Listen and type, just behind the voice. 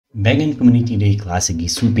Bagon Community Day Classic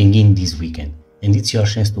is swooping in this weekend, and it's your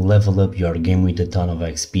chance to level up your game with a ton of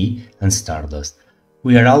XP and Stardust.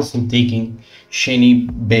 We are also taking Shiny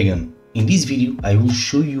Bagon. In this video, I will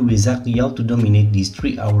show you exactly how to dominate this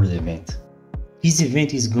 3-hour event. This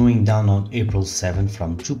event is going down on April 7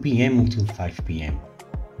 from 2 PM until 5 PM.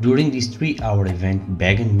 During this 3-hour event,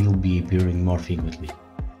 Bagon will be appearing more frequently.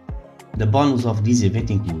 The bonus of this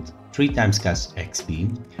event include 3 times cash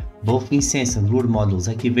XP, both Incense and Lure models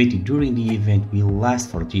activated during the event will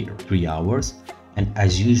last for 3 hours, and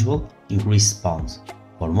as usual, increased spawns.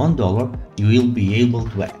 For $1, you will be able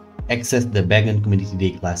to access the Bagon Community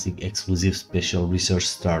Day Classic exclusive special research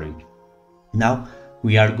story. Now,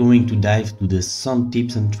 we are going to dive to some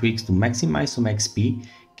tips and tricks to maximize some XP,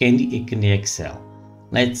 candy and candy excel.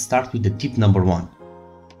 Let's start with the tip number 1.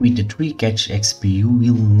 With the 3 catch XP, you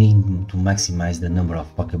will need to maximize the number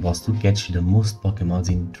of Pokeballs to catch the most Pokemons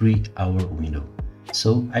in 3-hour window.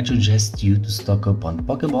 So I suggest you to stock up on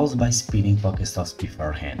Pokeballs by speeding Pokestops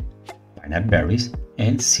beforehand. Pinap Berries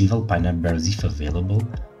and several Pinap Berries if available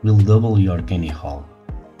will double your candy haul.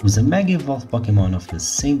 With a Mega Evolved Pokemon of the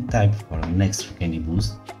same type for an extra candy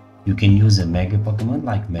boost, you can use a Mega Pokemon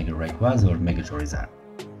like Mega Rayquaza or Mega Charizard.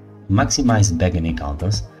 To maximize Bagon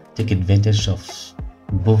encounters, take advantage of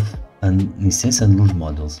both an Incense and Lure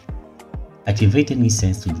models. Activate an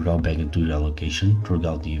Incense to draw Bagon to your location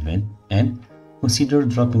throughout the event, and consider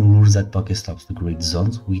dropping Lures at Pokestops to create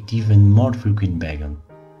zones with even more frequent Bagon.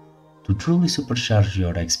 To truly supercharge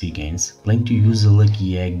your XP gains, plan to use a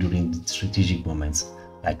lucky egg during the strategic moments,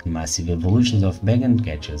 like massive evolutions of Bagon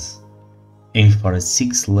catches. Aim for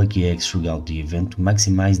 6 lucky eggs throughout the event to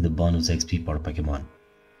maximize the bonus XP per Pokemon.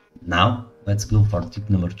 Now, let's go for tip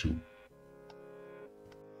number 2.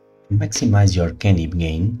 To maximize your candy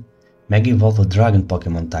gain, Mega Evolve a Dragon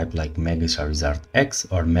Pokemon type like Mega Charizard X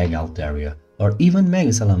or Mega Altaria, or even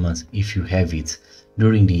Mega Salamence if you have it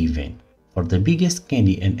during the event. For the biggest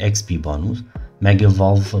candy and XP bonus, Mega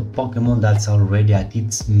Evolve a Pokemon that's already at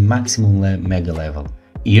its maximum Mega level.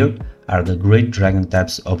 Here are the great Dragon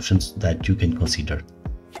types options that you can consider: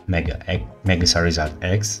 Mega Charizard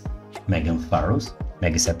X, Mega Ampharos,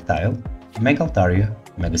 Mega Sceptile, Mega Altaria,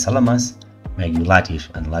 Mega Salamence, Mega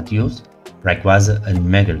Latios and Latios, Rayquaza and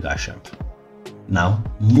Mega Garchomp. Now,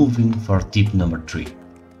 moving for tip number 3.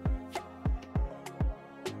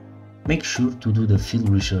 Make sure to do the field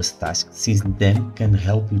research task, since them can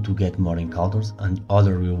help you to get more encounters and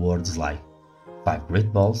other rewards like 5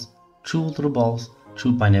 Great Balls, 2 Ultra Balls,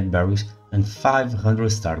 2 Pinap Berries and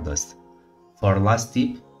 500 Stardust. For last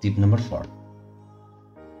tip, tip number 4.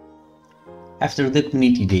 After the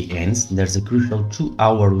community day ends, there's a crucial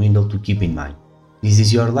 2-hour window to keep in mind. This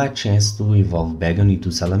is your last chance to evolve Bagon into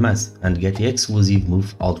Salamence and get the exclusive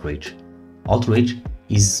move Outrage. Outrage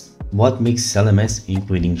is what makes Salamence,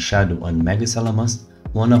 including Shadow and Mega Salamence,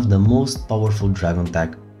 one of the most powerful Dragon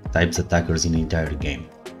types attackers in the entire game.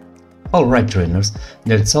 Alright trainers,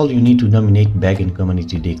 that's all you need to dominate Bagon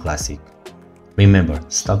Community Day Classic. Remember,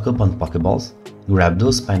 stock up on Pokeballs, grab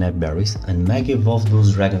those Pinap Berries and Mega Evolve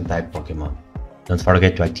those Dragon type Pokemon. Don't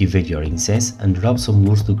forget to activate your Incense and drop some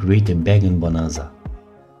lures to create a Bagon bonanza.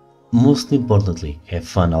 Most importantly, have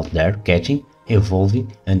fun out there catching,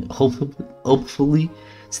 evolving and hopefully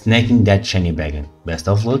snagging that Shiny Bagon. Best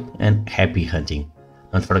of luck and happy hunting!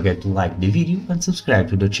 Don't forget to like the video and subscribe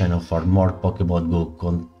to the channel for more Pokemon Go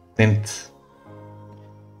content.